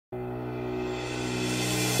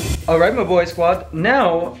Alright, my boy squad,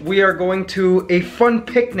 now we are going to a fun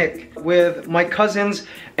picnic with my cousins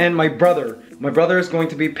and my brother. My brother is going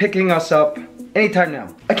to be picking us up anytime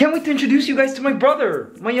now. I can't wait to introduce you guys to my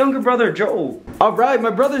brother, my younger brother, Joe. Alright,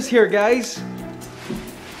 my brother's here, guys.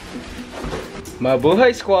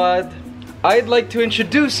 Mabuhay squad, I'd like to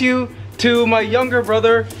introduce you to my younger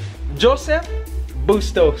brother, Joseph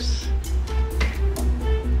Bustos.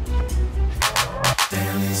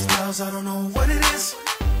 Damn, these clouds, I don't know what it is.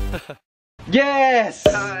 Yes!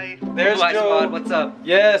 Hi. There's Joe. Joe. What's up?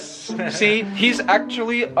 Yes. See, he's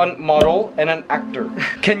actually a model and an actor.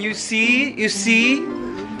 Can you see? You see?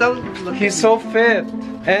 Don't look. He's so fit.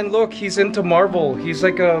 And look, he's into Marvel. He's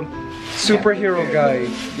like a superhero guy.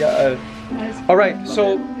 Yeah. Alright,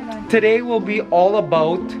 so today will be all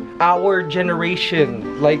about our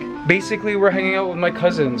generation. Like, basically we're hanging out with my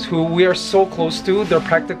cousins who we are so close to. They're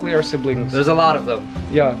practically our siblings. There's a lot of them.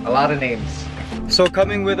 Yeah. A lot of names. So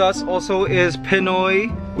coming with us also is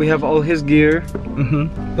Pinoy. We have all his gear.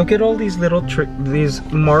 Look at all these little these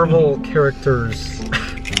Marvel characters.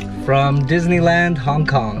 From Disneyland, Hong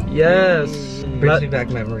Kong. Yes. Brings me back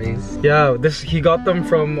memories. Yeah, he got them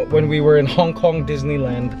from when we were in Hong Kong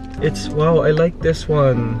Disneyland. It's, wow, I like this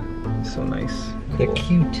one. So nice. They're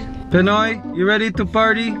cute. Pinoy, you ready to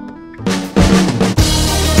party?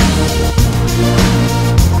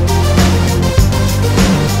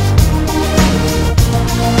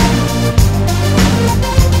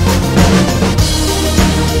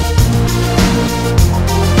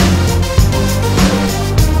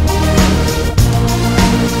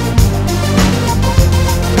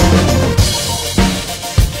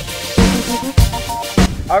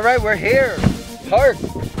 Alright, we're here. Park.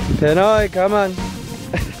 Pinoy, come on.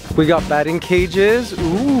 We got batting cages.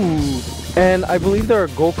 Ooh. And I believe there are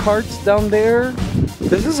go-karts down there.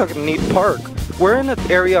 This is a neat park. We're in an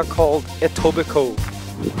area called Etobicoke.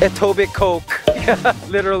 Etobicoke. Yeah,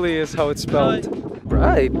 literally is how it's spelled.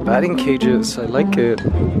 Right, batting cages. I like it.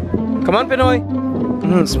 Come on, Pinoy.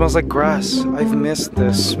 It smells like grass. I've missed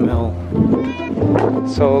this smell.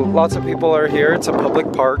 So lots of people are here. It's a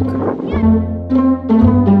public park.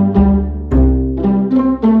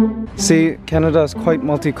 See, Canada is quite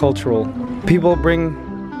multicultural. People bring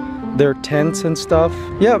their tents and stuff.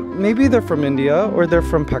 Yeah, maybe they're from India or they're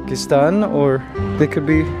from Pakistan or they could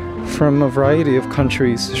be from a variety of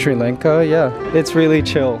countries. Sri Lanka, yeah. It's really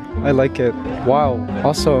chill. I like it. Wow,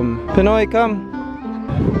 awesome. Pinoy, come.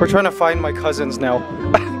 We're trying to find my cousins now.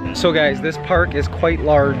 So guys, this park is quite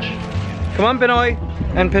large. Come on, Pinoy.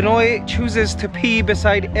 And Pinoy chooses to pee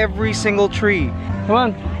beside every single tree. Come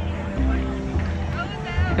on.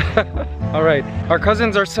 Alright, our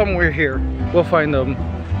cousins are somewhere here. We'll find them.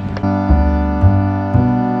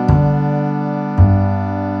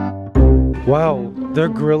 Wow, they're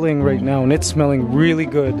grilling right now and it's smelling really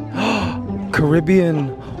good.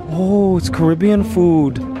 Caribbean. Oh, it's Caribbean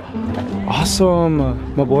food.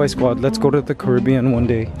 Awesome. My boy squad, let's go to the Caribbean one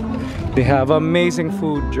day. They have amazing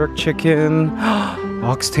food. Jerk chicken,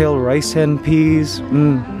 oxtail rice and peas.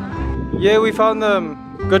 Yeah, we found them.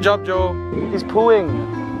 Good job, Joe. He's pooing.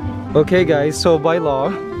 Okay guys, so by law,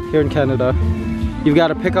 here in Canada, you've got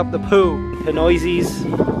to pick up the poo. Pinoysies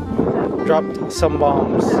dropped some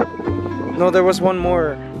bombs. No, there was one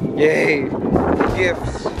more. Yay,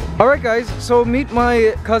 gifts. Alright guys, so meet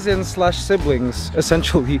my cousins slash siblings,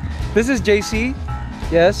 essentially. This is JC,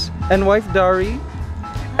 yes, and wife Dari,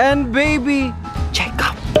 and baby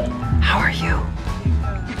Jacob. How are you?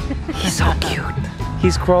 He's so cute.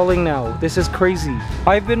 He's crawling now. This is crazy.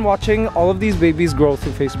 I've been watching all of these babies grow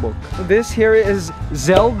through Facebook. This here is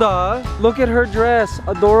Zelda. Look at her dress.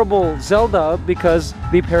 Adorable. Zelda, because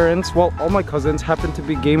the parents, well, all my cousins happen to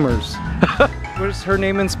be gamers. Was her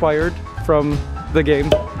name inspired from the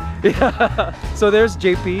game? Yeah. So there's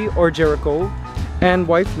JP or Jericho and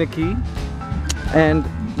wife Nikki and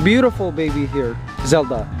beautiful baby here,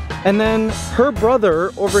 Zelda. And then her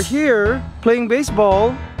brother over here playing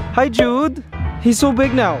baseball. Hi, Jude. He's so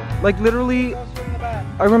big now, like literally,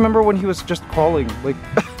 I remember when he was just crawling, like,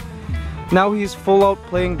 now he's full out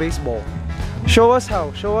playing baseball. Show us how,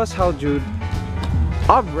 Jude.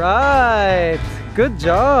 All right, good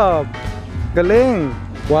job. Galing.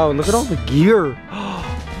 Wow, look at all the gear.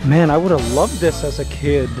 Man, I would have loved this as a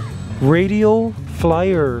kid. Radio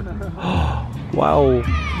flyer. Wow.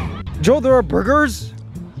 Joe, there are burgers?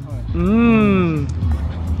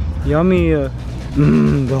 Yummy.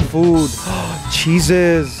 The food.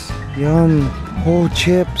 Cheeses. Yum. Oh,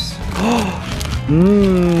 chips.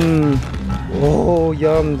 Oh,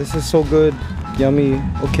 yum. This is so good. Yummy.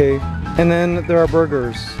 Okay. And then there are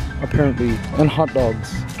burgers, apparently, and hot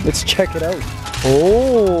dogs. Let's check it out.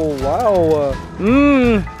 Oh, wow.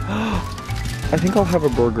 I think I'll have a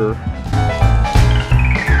burger.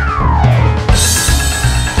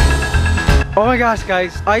 Oh my gosh,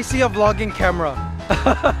 guys, I see a vlogging camera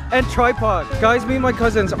and tripod. Guys, meet my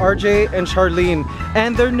cousins RJ and Charlene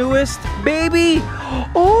and their newest baby.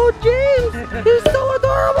 Oh, James, he's so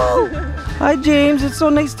adorable. Hi, James, it's so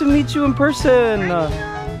nice to meet you in person.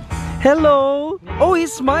 Hello. Oh,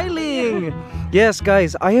 he's smiling. Yes,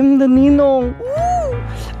 guys, I am the Ninong. Ooh,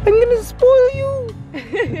 I'm gonna spoil you.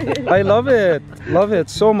 I love it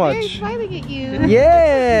so much. They're smiling at you.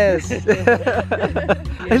 Yes.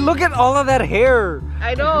 And look at all of that hair.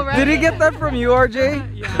 I know, right? Did he get that from you,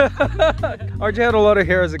 RJ? Yeah. RJ had a lot of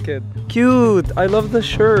hair as a kid. Cute. I love the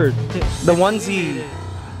shirt. The onesie.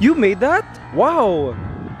 You made that? Wow.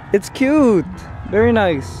 It's cute. Very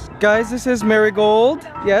nice. Guys, this is Marigold.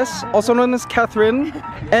 Yes. Also known as Catherine.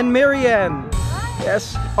 And Marianne.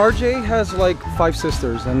 Yes. RJ has like 5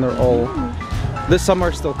 sisters and they're all... This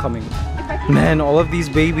summer still coming. Man, all of these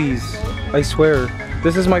babies. I swear.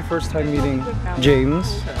 This is my first time meeting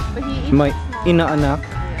James. My inaanak.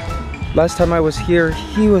 Last time I was here,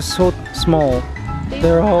 he was so small.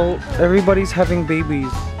 Everybody's having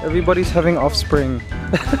babies. Everybody's having offspring.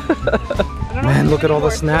 Man, look at all the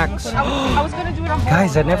snacks. I was gonna do it on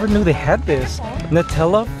Guys, I never knew they had this.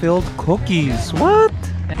 Nutella-filled cookies. What?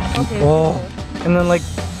 Oh, and then like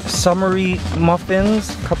summery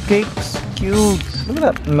muffins, cupcakes. Cute. Look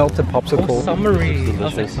at that melted popsicle. Oh, summery.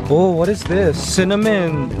 Oh, what is this?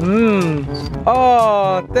 Cinnamon. Mmm.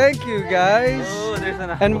 Oh, thank you guys. Oh, there's an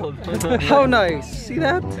And how nice. See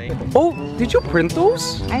that? Oh, did you print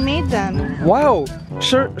those? I made them. Wow.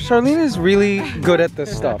 Charlene is really good at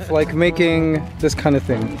this stuff, like making this kind of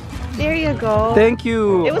thing. There you go. Thank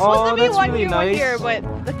you. It was supposed to be that's one really year, nice.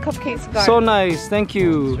 but the cupcakes got So nice, thank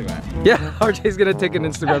you. Yeah, RJ's gonna take an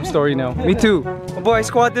Instagram story now. Me too. Oh boy,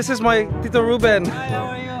 squad, this is my Tito Ruben. Hi, how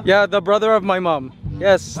are you? Yeah, the brother of my mom.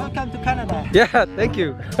 Yes. Welcome to Canada. Yeah, thank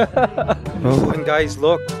you. Oh, and guys,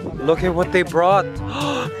 look at what they brought.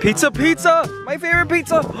 Pizza, my favorite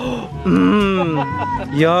pizza.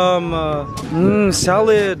 Mmm, yum.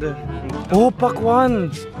 Salad. Oh,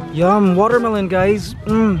 pakwan. Yum, watermelon, guys.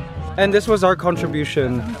 Mmm. And this was our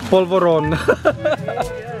contribution, polvoron.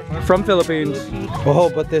 From Philippines. Oh,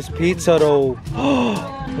 but this pizza though.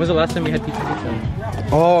 When was the last time we had pizza?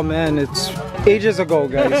 Oh man, it's ages ago,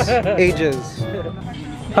 guys. Ages.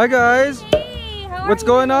 Hi guys. What's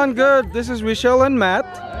going on? Good. This is Michelle and Matt.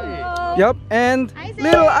 Yep, and Isaac.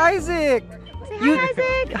 little Isaac. Say hi,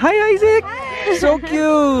 Isaac. Hi Isaac. Hi. So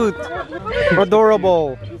cute.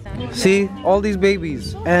 Adorable. See, all these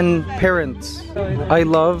babies and parents. I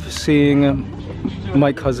love seeing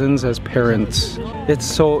my cousins as parents. It's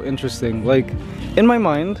so interesting. Like, in my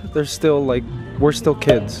mind, they're still like, we're still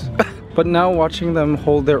kids. But now watching them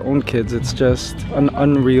hold their own kids, it's just an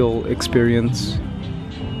unreal experience.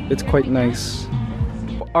 It's quite nice.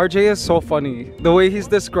 RJ is so funny. The way he's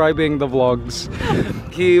describing the vlogs.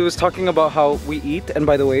 He was talking about how we eat, and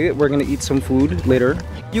by the way, we're gonna eat some food later.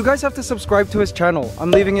 You guys have to subscribe to his channel.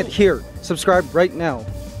 I'm leaving it here. Subscribe right now.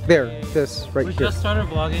 There, this right We here. just started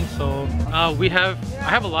vlogging, so I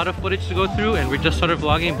have a lot of footage to go through, and we just started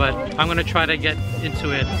vlogging, but I'm gonna try to get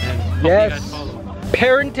into it and hope you guys follow.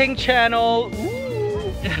 Parenting channel.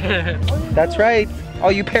 Ooh. That's right.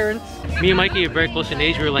 All you parents. Me and Mikey are very close in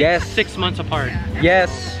age. We were like Yes. 6 months apart.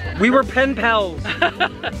 Yes. We were pen pals.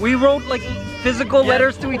 We wrote like physical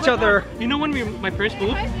letters to each other. You know when my parents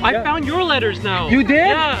moved? I found your letters now. You did?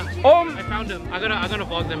 Yeah. Oh. I found them. I'm gonna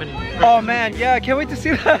vlog them and Oh man, yeah, I can't wait to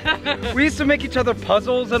see that. We used to make each other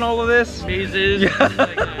puzzles and all of this. mazes, Yeah.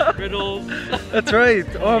 like, riddles. That's right.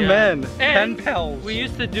 Oh Yeah. man, pen And pals. We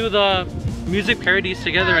used to do the music parodies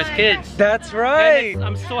together as kids. That's And right.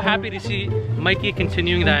 I'm so happy to see Mikey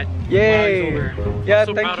continuing that. Yay. while he's over. Yeah, I'm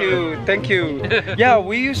so thank proud of you. him. Thank you. Yeah,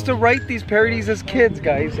 we used to write these parodies as kids,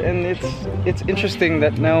 guys, and it's interesting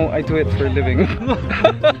that now I do it for a living.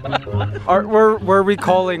 We're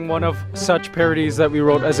recalling one of such parodies that we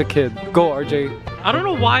wrote as a kid. Go, RJ. I don't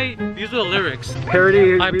know why these are the lyrics.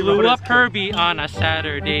 Parody. I we blew wrote as up kids. Herbie on a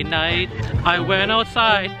Saturday night. I went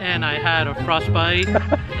outside and I had a frostbite.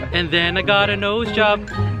 And then I got a nose job.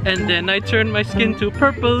 And then I turned my skin to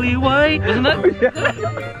purpley white. Isn't that?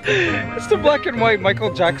 Yeah. It's the black and white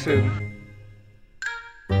Michael Jackson.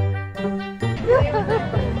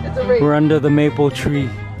 We're under the maple tree.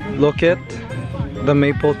 Look at the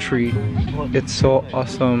maple tree. It's so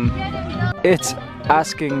awesome. It's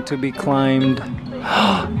asking to be climbed.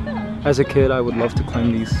 As a kid, I would love to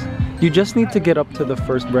climb these. You just need to get up to the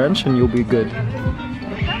first branch and you'll be good.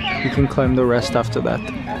 You can climb the rest after that.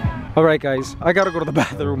 Alright guys, I gotta go to the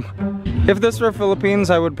bathroom. If this were Philippines,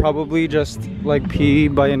 I would probably just like pee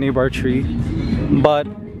by a nearby tree. but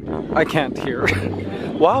I can't here.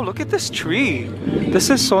 Wow, look at this tree. This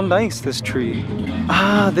is so nice, this tree.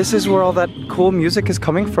 Ah, this is where all that cool music is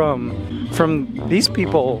coming from. From these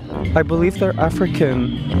people. I believe they're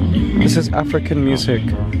African. This is African music.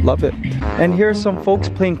 Love it. And here are some folks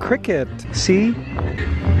playing cricket. See?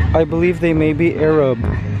 I believe they may be Arab.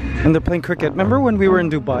 And they're playing cricket. Remember when we were in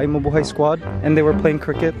Dubai, Mabuhay Squad, and they were playing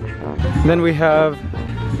cricket? Then we have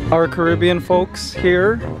our Caribbean folks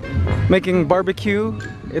here making barbecue.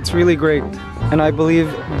 It's really great. And I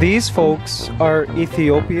believe these folks are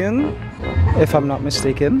Ethiopian, if I'm not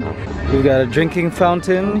mistaken. We've got a drinking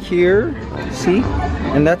fountain here, see?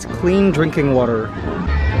 And that's clean drinking water.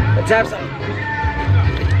 Let's have some.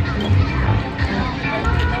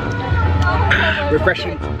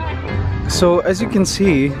 Refreshing. So as you can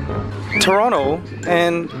see, Toronto,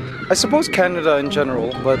 and I suppose Canada in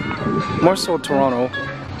general, but more so Toronto,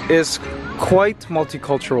 is quite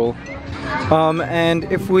multicultural. And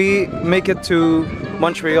if we make it to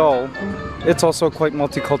Montreal, it's also quite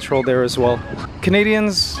multicultural there as well.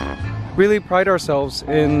 Canadians really pride ourselves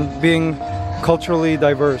in being culturally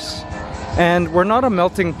diverse. And we're not a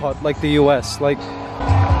melting pot like the US. Like,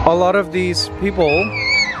 a lot of these people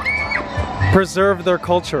preserve their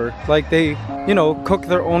culture. Like, they, you know, cook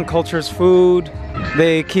their own culture's food,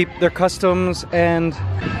 they keep their customs, and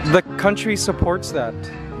the country supports that.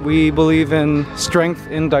 We believe in strength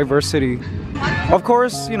in diversity. Of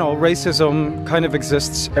course, you know, racism kind of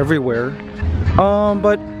exists everywhere.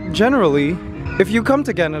 But generally, if you come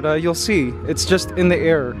to Canada, you'll see it's just in the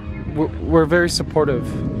air. We're very supportive,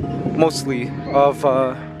 mostly, of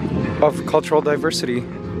cultural diversity.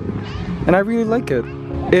 And I really like it.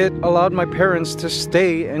 It allowed my parents to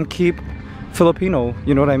stay and keep Filipino,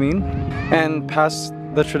 you know what I mean? And pass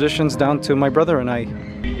the traditions down to my brother and I.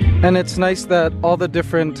 And it's nice that all the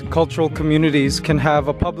different cultural communities can have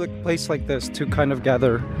a public place like this to kind of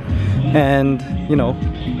gather and, you know,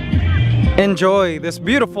 enjoy this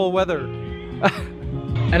beautiful weather.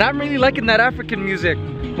 And I'm really liking that African music.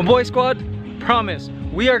 My boy squad, promise,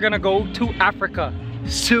 we are gonna go to Africa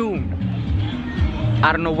soon.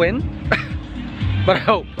 I don't know when, but I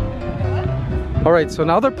hope. Alright, so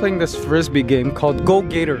now they're playing this frisbee game called Go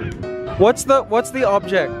Gator. What's the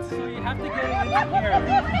object?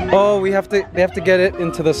 Oh, they have to get it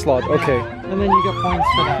into the slot. Okay. And then you get points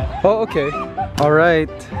for that. Oh, okay. All right.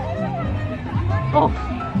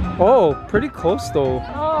 Oh, pretty close though.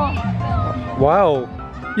 Wow.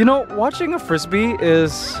 You know, watching a frisbee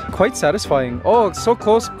is quite satisfying. Oh, it's so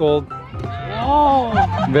close, Gold. Oh.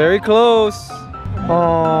 Very close.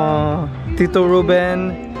 Oh, Tito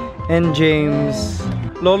Ruben and James.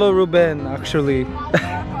 Lolo Ruben, actually.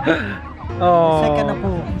 Oh. Second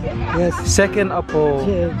apo. Yes. Second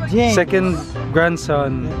apo. James. Second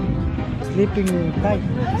grandson. Sleeping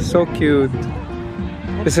tight. So cute.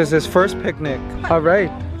 This is his first picnic. All right.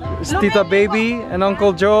 It's Tita Baby and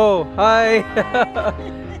Uncle Joe. Hi.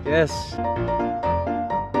 Yes.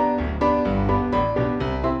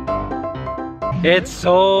 It's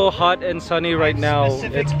so hot and sunny right now.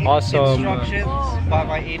 It's awesome. Instructions by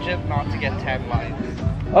my agent not to get tan lines.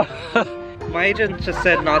 My agent just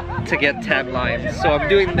said not to get tan lines, so I'm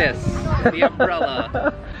doing this. The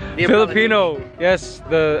umbrella. The Filipino. Yes,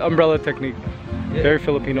 the umbrella technique. Very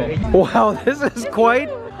Filipino. Wow, this is quite...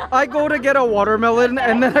 I go to get a watermelon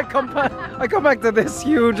and then I come back to this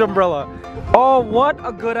huge umbrella. Oh, what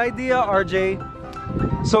a good idea, RJ.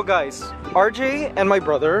 So guys, RJ and my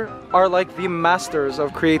brother are like the masters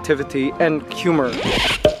of creativity and humor.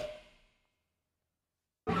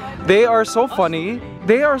 They are so funny.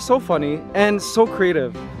 They are so funny and so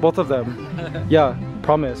creative, both of them. Yeah,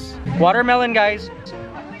 promise. Watermelon, guys.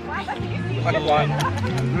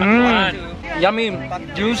 Yummy,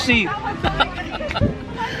 juicy.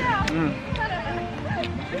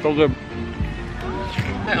 So good.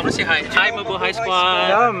 I want to say hi. Hi, Mabuhay Squad.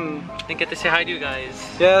 Yum. Didn't get to say hi to you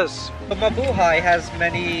guys. Yes. But mabuhay has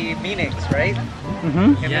many meanings, right?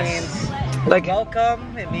 Mm-hmm. It Yes. means Like,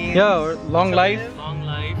 welcome, it means yeah, or long to life. live. Long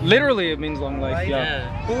life. Literally, it means long life. Right?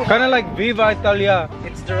 Yeah. Yeah. Kind of like Viva Italia.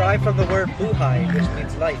 It's derived from the word buhay, which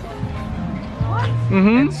means life.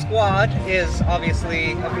 Mm-hmm. And squad is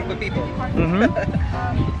obviously a group of people.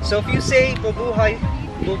 Mm-hmm. So if you say mabuhay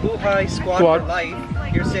squad Squad. for life,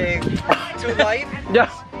 you're saying to life, Yeah.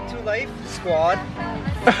 to life, squad,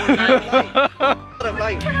 for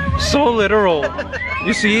life. So literal.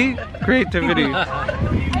 You see? Creativity.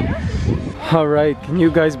 Alright, can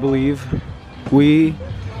you guys believe we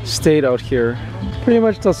stayed out here pretty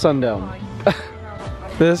much till sundown?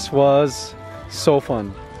 This was so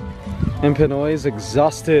fun. And Pinoy is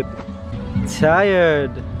exhausted,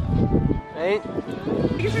 tired. Right?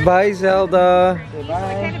 Bye, Zelda.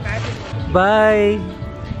 Bye.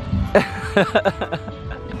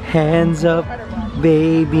 Hands up,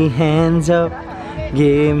 baby, hands up.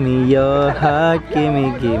 Give me your heart, give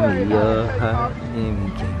me your heart, give me.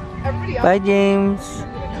 Bye, James.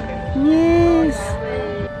 Yes.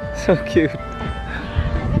 So cute.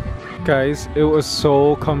 Guys, it was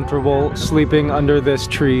so comfortable sleeping under this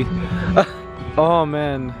tree. Oh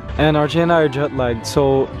man. And RJ and I are jet lagged,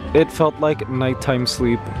 so it felt like nighttime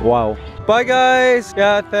sleep. Wow. Bye guys.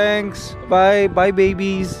 Yeah, thanks. Bye. Bye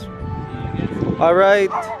babies. Alright.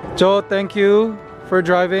 Joe, thank you for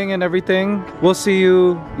driving and everything. We'll see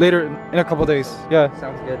you later in a couple days. Yeah.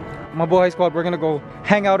 Sounds good. Mabuhay squad, we're gonna go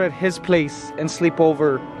hang out at his place and sleep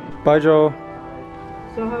over. Bye Joe.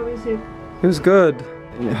 So how is it? It was good.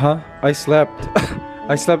 Huh? I slept.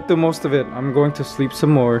 I slept through most of it. I'm going to sleep some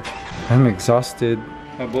more. I'm exhausted.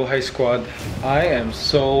 Mabuhay squad. I am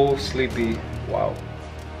so sleepy. Wow.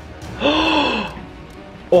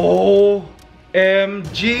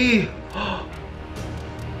 OMG!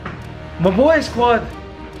 Mabuhay squad!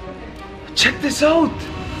 Check this out!